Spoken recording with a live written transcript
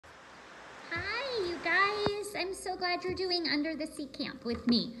I'm so glad you're doing Under the Sea Camp with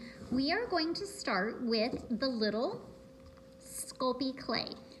me. We are going to start with the little Sculpey clay.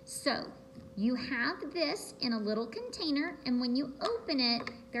 So you have this in a little container, and when you open it,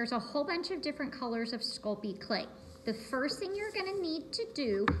 there's a whole bunch of different colors of Sculpey clay. The first thing you're gonna need to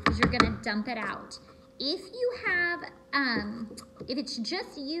do is you're gonna dump it out. If you have, if it's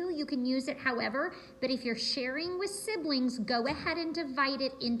just you, you can use it however, but if you're sharing with siblings, go ahead and divide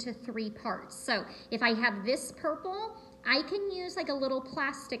it into 3 parts. So if I have this purple, I can use like a little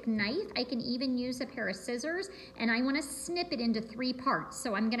plastic knife. I can even use a pair of scissors, and I wanna snip it into 3 parts.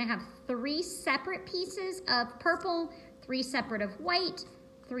 So I'm gonna have 3 separate pieces of purple, 3 separate of white,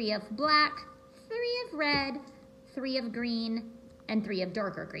 3 of black, 3 of red, 3 of green, and 3 of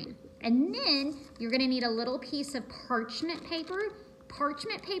darker green. And then you're gonna need a little piece of parchment paper.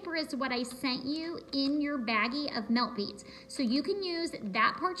 Parchment paper is what I sent you in your baggie of melt beads. So you can use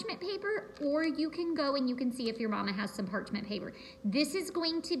that parchment paper, or you can go and you can see if your mama has some parchment paper. This is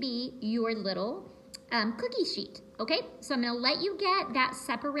going to be your little cookie sheet, okay? So I'm gonna let you get that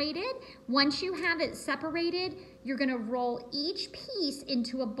separated. Once you have it separated, you're gonna roll each piece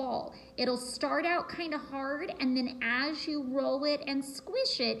into a ball. It'll start out kind of hard, and then as you roll it and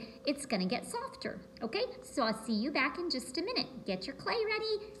squish it, it's gonna get softer, okay? So I'll see you back in just a minute. Get your clay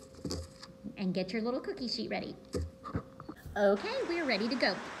ready and get your little cookie sheet ready. Okay, we're ready to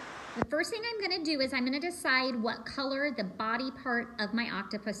go. The first thing I'm gonna do is I'm gonna decide what color the body part of my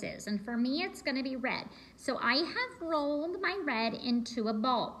octopus is. And for me, it's gonna be red. So I have rolled my red into a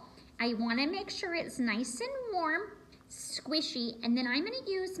ball. I wanna make sure it's nice and warm, squishy, and then I'm gonna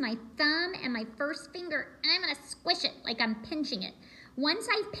use my thumb and my first finger, and I'm gonna squish it like I'm pinching it. Once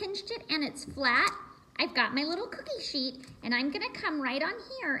I've pinched it and it's flat, I've got my little cookie sheet, and I'm gonna come right on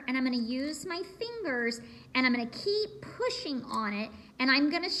here, and I'm gonna use my fingers, and I'm gonna keep pushing on it, and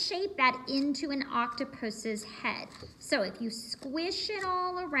I'm gonna shape that into an octopus's head. So if you squish it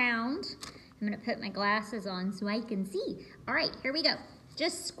all around, I'm gonna put my glasses on so I can see. All right, here we go.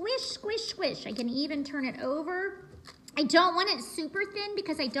 Just squish, squish, squish. I can even turn it over. I don't want it super thin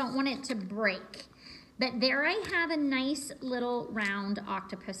because I don't want it to break. But there I have a nice little round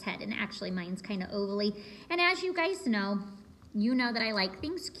octopus head, and actually mine's kind of ovally. And as you guys know, you know that I like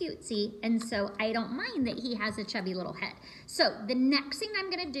things cutesy, and so I don't mind that he has a chubby little head. So the next thing I'm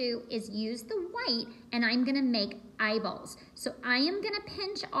gonna do is use the white, and I'm gonna make eyeballs. So I am gonna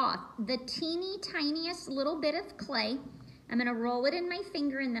pinch off the teeny tiniest little bit of clay. I'm gonna roll it in my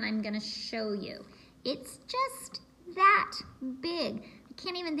finger, and then I'm gonna show you. It's just that big. I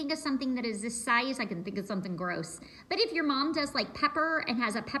can't even think of something that is this size. I can think of something gross. But if your mom does like pepper and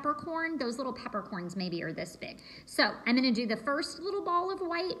has a peppercorn, those little peppercorns maybe are this big. So I'm gonna do the first little ball of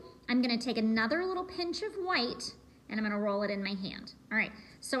white. I'm gonna take another little pinch of white, and I'm gonna roll it in my hand. All right,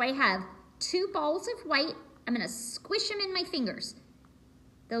 so I have 2 balls of white. I'm gonna squish them in my fingers.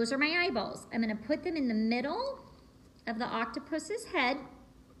 Those are my eyeballs. I'm gonna put them in the middle of the octopus's head.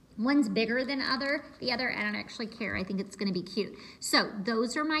 One's bigger than the other, I don't actually care. I think it's gonna be cute. So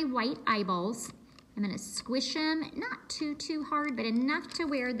those are my white eyeballs. I'm gonna squish them, not too hard, but enough to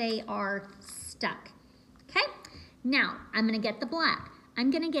where they are stuck, okay? Now, I'm gonna get the black. I'm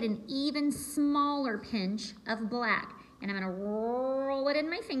gonna get an even smaller pinch of black, and I'm gonna roll it in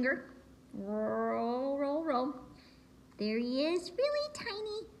my finger. Roll, roll, roll. There he is, really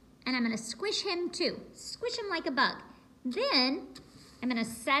tiny, and I'm gonna squish him too. Squish him like a bug. Then, I'm gonna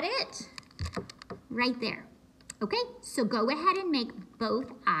set it right there. Okay, so go ahead and make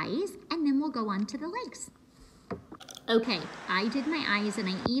both eyes, and then we'll go on to the legs. Okay, I did my eyes, and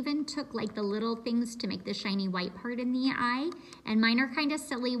I even took like the little things to make the shiny white part in the eye, and mine are kind of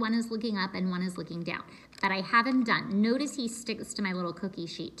silly. One is looking up and one is looking down, but I have them done. Notice he sticks to my little cookie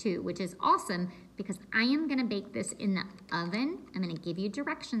sheet too, which is awesome because I am gonna bake this in the oven. I'm gonna give you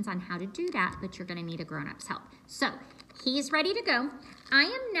directions on how to do that, but you're gonna need a grown-up's help. So, he's ready to go. I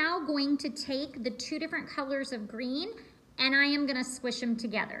am now going to take the 2 different colors of green, and I am gonna squish them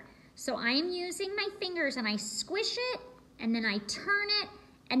together. So I am using my fingers, and I squish it, and then I turn it,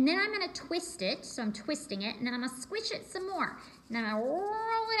 and then I'm gonna twist it. So I'm twisting it, and then I'm gonna squish it some more. And then I'm gonna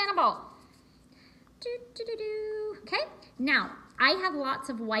roll it in a ball. Okay, now I have lots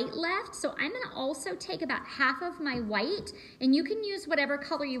of white left, so I'm gonna also take about half of my white, and you can use whatever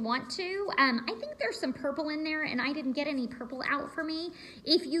color you want to. I think there's some purple in there, and I didn't get any purple out for me.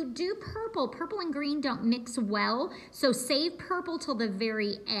 If you do purple, purple and green don't mix well, so save purple till the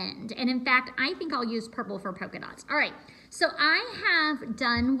very end. And in fact, I think I'll use purple for polka dots. All right, so I have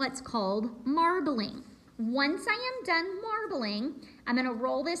done what's called marbling. Once I am done marbling, I'm gonna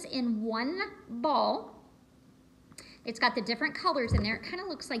roll this in one ball. It's got the different colors in there. It kind of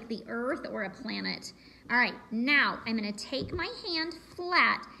looks like the earth or a planet. All right, now I'm gonna take my hand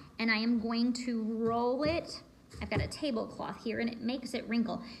flat and I am going to roll it. I've got a tablecloth here and it makes it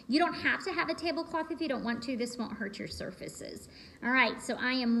wrinkle. You don't have to have a tablecloth if you don't want to. This won't hurt your surfaces. All right, so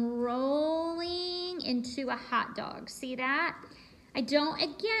I am rolling into a hot dog. See that? I don't,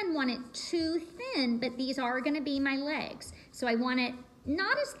 again, want it too thin, but these are gonna be my legs. So I want it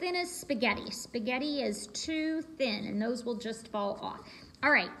not as thin as spaghetti. Spaghetti is too thin and those will just fall off.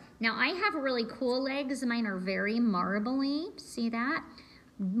 All right, now I have really cool legs. Mine are very marbly. See that?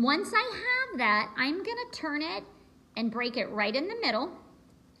 Once I have that, I'm gonna turn it and break it right in the middle.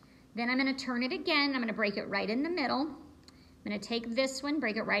 Then I'm gonna turn it again. I'm gonna break it right in the middle. I'm gonna take this one,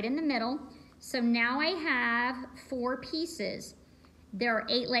 break it right in the middle. So now I have 4 pieces. There are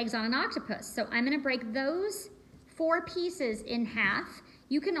 8 legs on an octopus. So I'm gonna break those 4 pieces in half.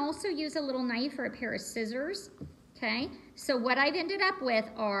 You can also use a little knife or a pair of scissors, okay? So what I've ended up with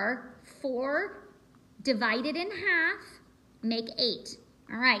are 4 divided in half, make 8.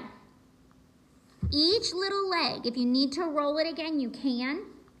 All right, each little leg, if you need to roll it again, you can.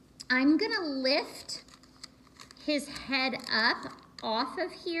 I'm gonna lift his head up off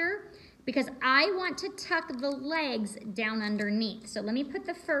of here because I want to tuck the legs down underneath. So let me put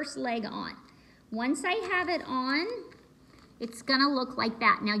the first leg on. Once I have it on, it's gonna look like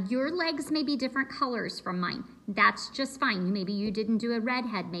that. Now your legs may be different colors from mine. That's just fine. Maybe you didn't do a red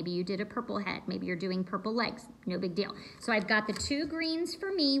head, maybe you did a purple head, maybe you're doing purple legs, no big deal. So I've got the 2 greens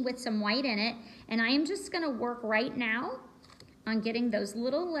for me with some white in it, and I am just gonna work right now on getting those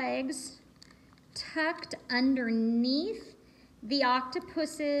little legs tucked underneath the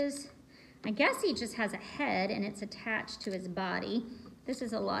octopus's. I guess he just has a head and it's attached to his body. This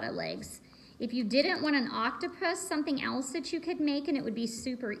is a lot of legs. If you didn't want an octopus, something else that you could make and it would be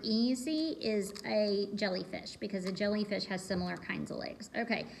super easy is a jellyfish, because a jellyfish has similar kinds of legs.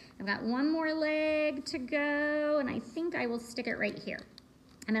 Okay, I've got 1 more leg to go and I think I will stick it right here.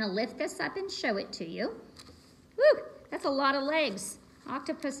 I'm gonna lift this up and show it to you. Woo, that's a lot of legs.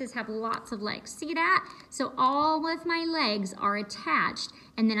 Octopuses have lots of legs. See that? So all of my legs are attached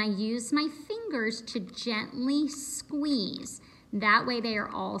and then I use my fingers to gently squeeze. That way they are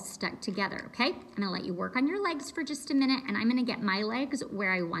all stuck together, okay? I'm gonna let you work on your legs for just a minute and I'm gonna get my legs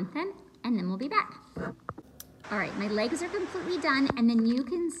where I want them and then we'll be back. All right, my legs are completely done and then you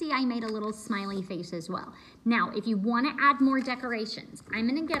can see I made a little smiley face as well. Now, if you wanna add more decorations, I'm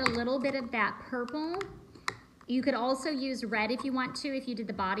gonna get a little bit of that purple. You could also use red if you want to, if you did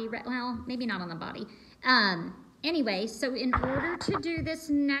the body red, well, maybe not on the body. Anyway, so in order to do this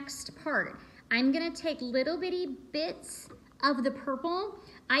next part, I'm gonna take little bitty bits of the purple.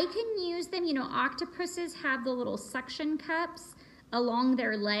 I can use them, you know, octopuses have the little suction cups along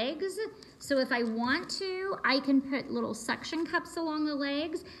their legs. So if I want to, I can put little suction cups along the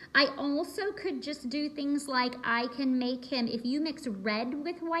legs. I also could just do things like I can make him, if you mix red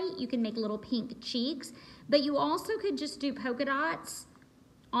with white, you can make little pink cheeks, but you also could just do polka dots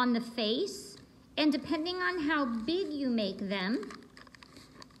on the face. And depending on how big you make them,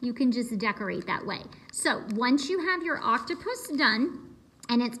 you can just decorate that way. So once you have your octopus done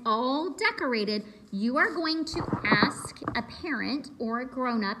and it's all decorated, you are going to ask a parent or a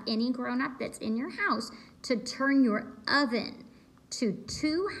grown-up, any grown-up that's in your house, to turn your oven to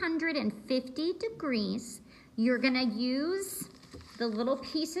 250 degrees. You're gonna use the little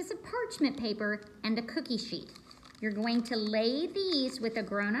pieces of parchment paper and a cookie sheet. You're going to lay these with a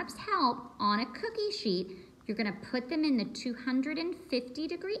grown-up's help on a cookie sheet. You're gonna put them in the 250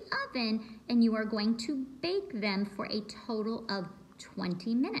 degree oven and you are going to bake them for a total of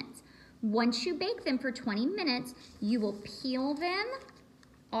 20 minutes. Once you bake them for 20 minutes, you will peel them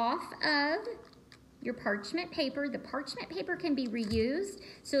off of your parchment paper. The parchment paper can be reused.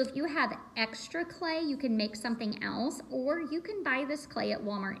 So if you have extra clay, you can make something else, or you can buy this clay at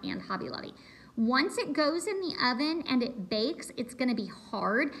Walmart and Hobby Lobby. Once it goes in the oven and it bakes, it's gonna be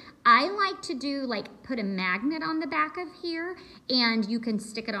hard. I like to do put a magnet on the back of here and you can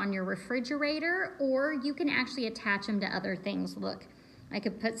stick it on your refrigerator or you can actually attach them to other things. Look, I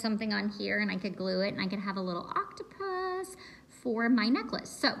could put something on here and I could glue it and I could have a little octopus for my necklace.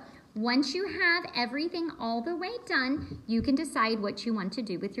 So once you have everything all the way done, you can decide what you want to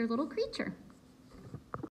do with your little creature.